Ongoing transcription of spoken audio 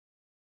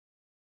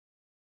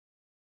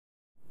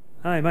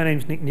Hi, my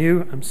name's Nick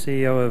New. I'm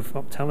CEO of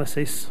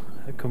Optalysys,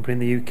 a company in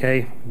the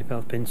UK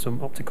developing some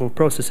optical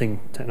processing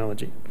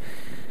technology.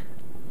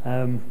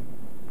 The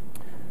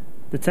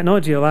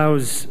technology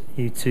allows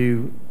you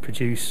to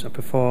produce or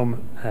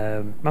perform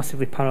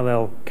massively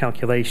parallel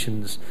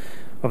calculations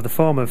of the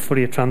form of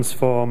Fourier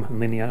Transform and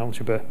linear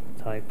algebra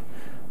type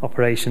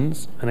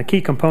operations. And a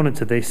key component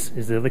to this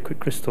is the liquid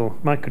crystal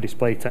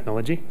microdisplay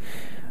technology,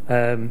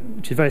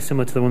 which is very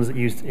similar to the ones that are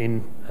used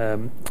in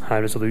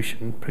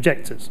high-resolution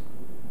projectors.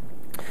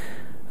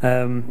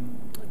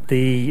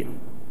 The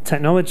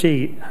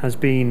technology has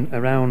been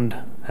around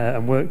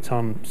and worked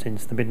on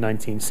since the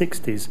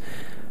mid-1960s,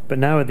 but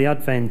now with the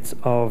advent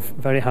of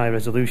very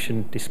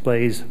high-resolution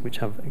displays, which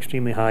have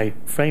extremely high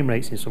frame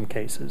rates in some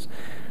cases,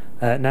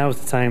 now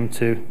is the time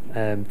to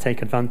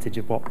take advantage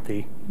of what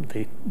the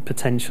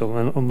potential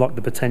and unlock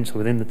the potential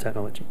within the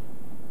technology.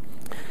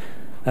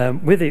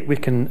 With it, we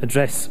can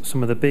address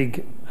some of the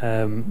big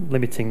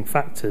limiting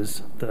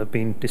factors that have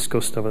been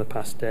discussed over the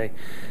past day.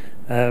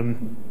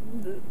 In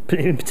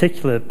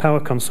particular, power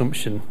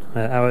consumption.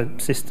 Our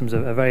systems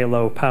are very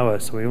low power,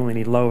 so we only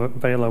need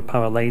very low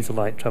power laser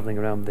light travelling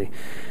around the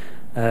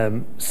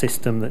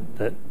system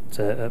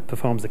that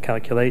performs the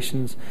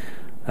calculations.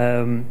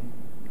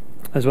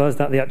 As well as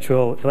that, the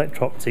actual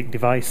electro-optic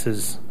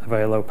devices are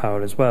very low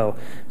power as well.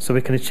 So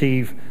we can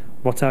achieve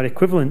what are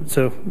equivalent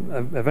to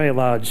a very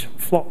large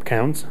flop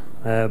count,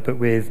 but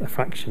with a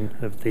fraction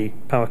of the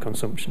power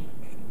consumption.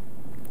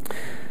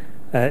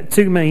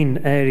 Two main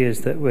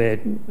areas that were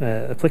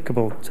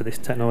applicable to this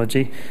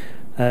technology: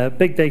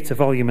 big data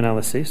volume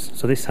analysis.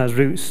 So this has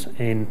roots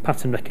in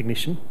pattern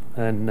recognition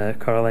and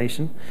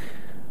correlation,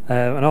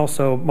 and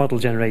also model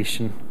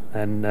generation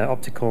and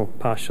optical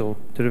partial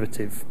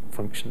derivative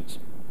functions.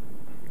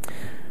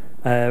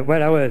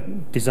 Where our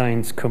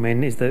designs come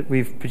in is that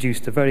we've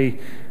produced a very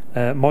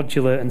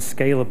modular and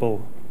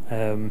scalable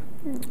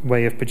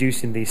way of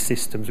producing these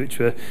systems, which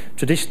were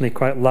traditionally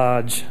quite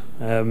large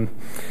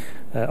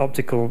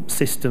optical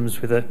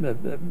systems with a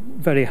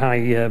very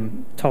high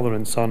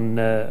tolerance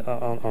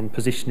on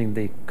positioning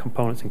the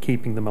components and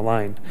keeping them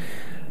aligned.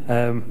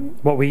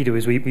 What we do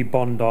is we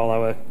bond all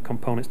our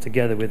components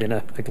together within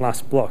a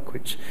glass block,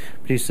 which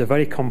produces a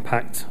very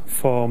compact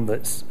form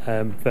that's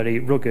very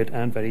rugged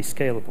and very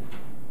scalable.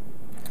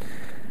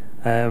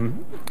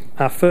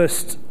 Our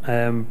first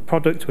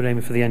product, we're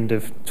aiming for the end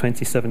of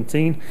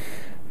 2017.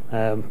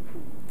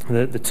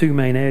 The two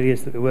main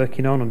areas that we're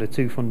working on under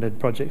two funded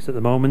projects at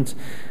the moment.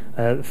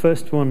 The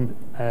first one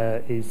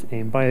is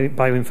in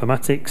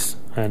bioinformatics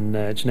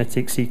and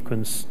genetic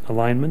sequence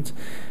alignment.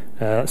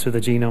 That's with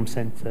the Genome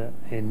Centre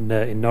in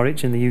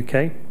Norwich in the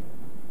UK.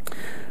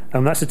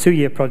 And that's a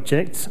 2-year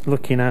project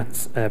looking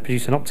at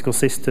producing an optical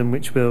system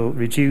which will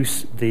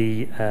reduce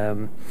the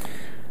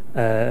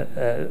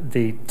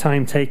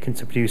time taken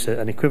to produce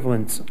an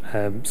equivalent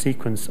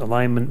sequence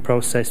alignment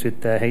process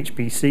with the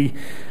HPC,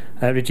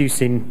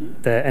 reducing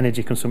the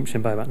energy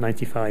consumption by about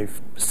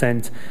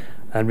 95%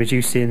 and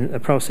reducing a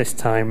process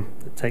time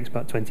that takes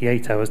about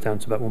 28 hours down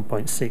to about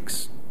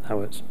 1.6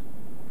 hours.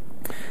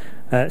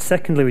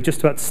 Secondly, we're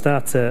just about to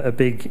start a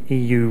big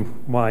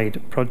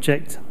EU-wide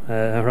project,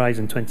 a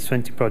Horizon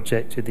 2020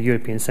 project with the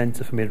European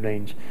Centre for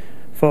Mid-Range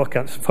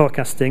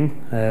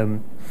Forecasting,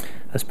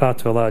 as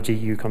part of a large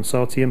EU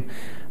consortium,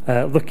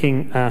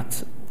 looking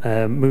at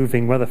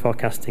moving weather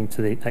forecasting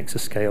to the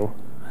exascale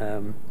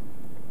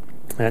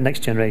next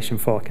generation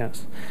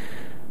forecast.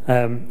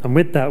 And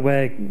with that,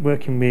 we're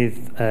working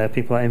with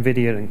people like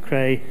NVIDIA and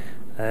Cray,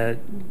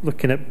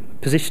 looking at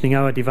positioning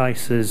our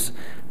devices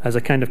as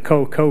a kind of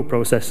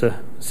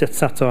co-processor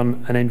sat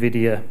on an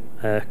NVIDIA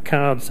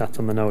card, sat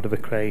on the node of a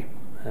Cray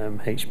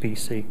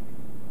HPC.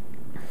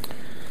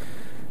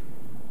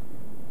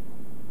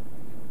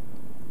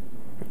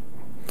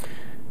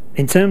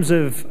 In terms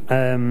of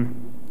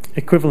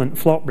equivalent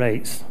flop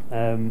rates,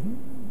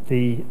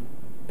 the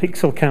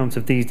pixel count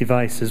of these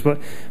devices,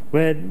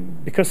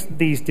 because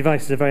these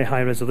devices are very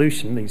high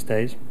resolution these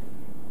days,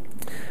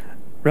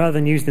 rather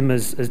than use them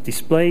as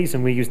displays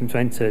and we use them to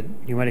enter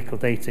numerical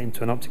data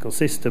into an optical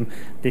system,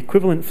 the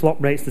equivalent flop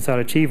rates that are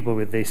achievable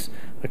with this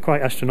are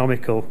quite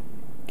astronomical.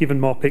 Given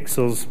more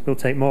pixels, we'll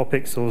take more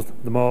pixels,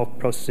 the more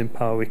processing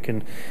power we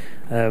can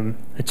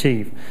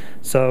achieve.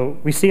 So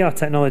we see our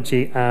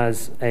technology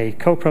as a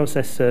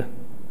coprocessor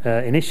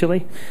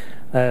initially,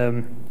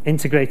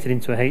 integrated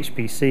into a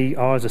HPC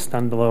or as a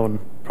standalone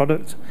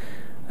product,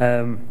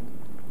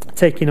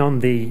 taking on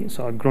the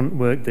sort of grunt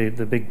work,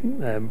 the big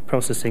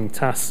processing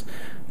tasks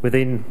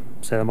within,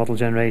 say, the model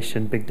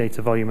generation, big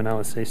data volume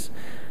analysis,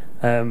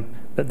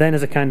 but then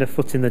as a kind of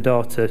foot in the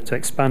door to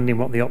expanding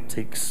what the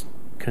optics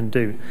can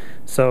do.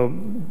 So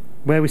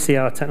where we see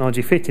our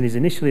technology fitting is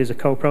initially as a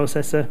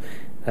coprocessor,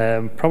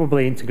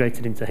 probably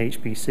integrated into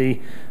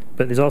HPC,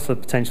 but there's also the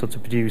potential to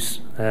produce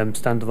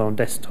standalone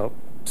desktop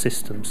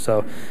systems.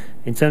 So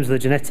in terms of the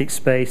genetic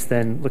space,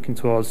 then looking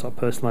towards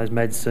personalised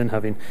medicine,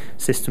 having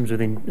systems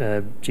within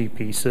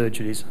GP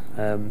surgeries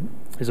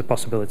is a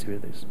possibility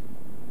with this.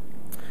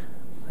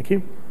 Thank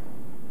you.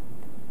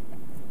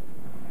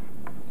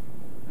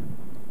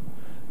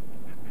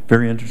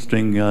 Very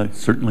interesting,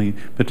 certainly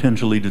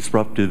potentially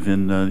disruptive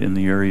in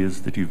the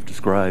areas that you've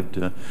described.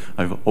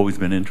 I've always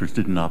been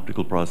interested in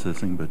optical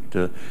processing,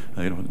 but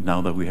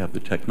now that we have the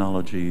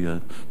technology,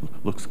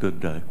 looks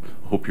good. I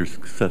hope you're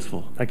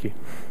successful. Thank you.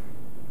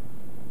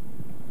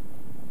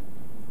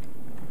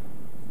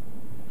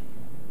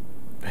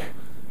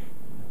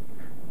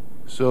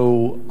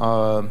 So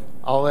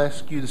I'll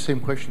ask you the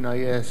same question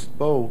I asked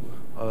Bo.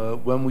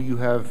 When will you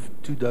have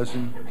 24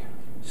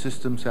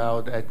 systems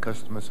out at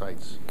customer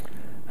sites?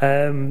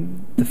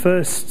 The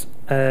first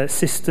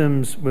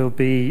systems will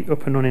be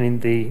up and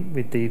running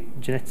with the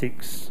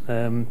genetics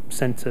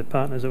centre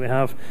partners that we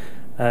have,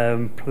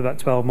 probably about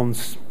 12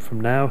 months from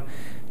now.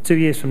 2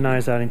 years from now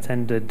is our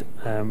intended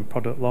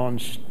product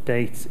launch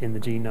date in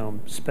the genome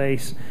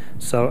space,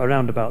 so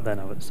around about then,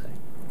 I would say.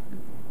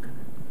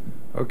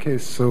 Okay,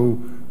 so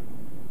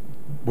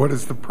what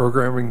is the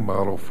programming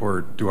model for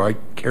it? Do I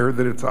care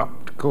that it's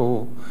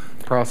optical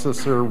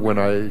processor when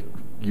I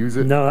use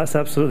it? No, that's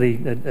absolutely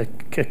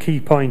a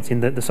key point in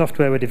that the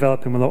software we're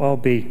developing will all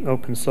be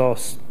open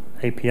source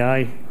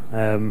API.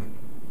 The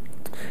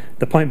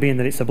point being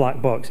that it's a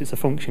black box, it's a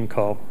function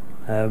call,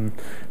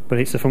 but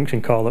it's a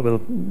function call that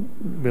will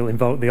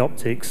invoke the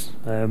optics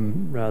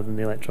rather than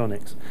the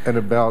electronics. And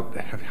about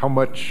how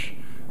much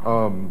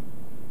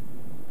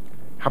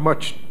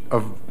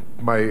of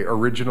my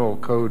original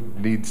code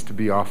needs to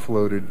be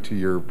offloaded to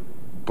your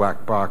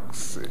black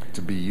box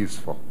to be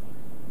useful?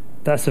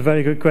 That's a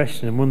very good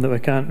question, and one that we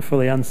can't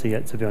fully answer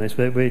yet, to be honest.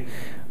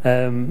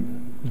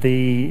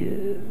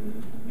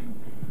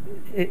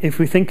 If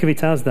we think of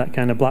it as that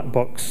kind of black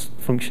box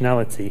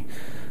functionality,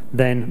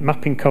 then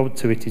mapping code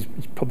to it is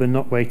probably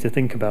not the way to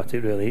think about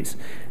it, really.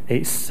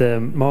 It's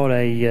more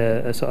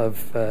a sort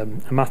of a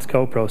math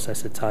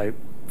coprocessor type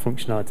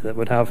functionality that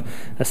would have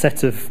a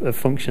set of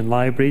function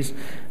libraries.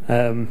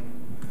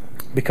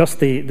 Because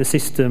the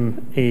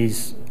system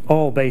is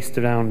all based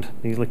around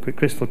these liquid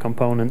crystal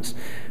components,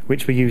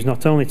 which we use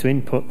not only to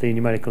input the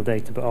numerical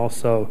data, but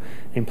also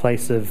in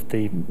place of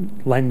the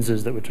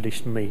lenses that were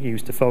traditionally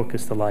used to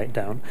focus the light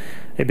down.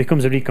 It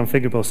becomes a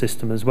reconfigurable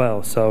system as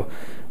well. So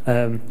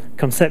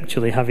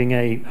conceptually, having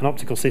an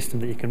optical system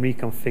that you can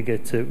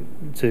reconfigure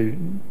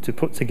to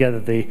put together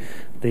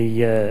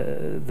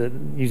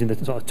using the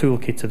sort of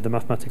toolkit of the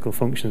mathematical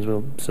functions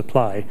we'll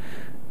supply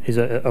is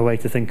a way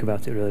to think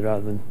about it, really,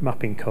 rather than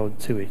mapping code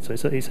to it. So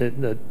it's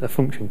a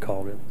function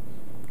call, really.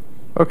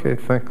 Okay,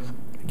 thanks.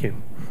 Thank you.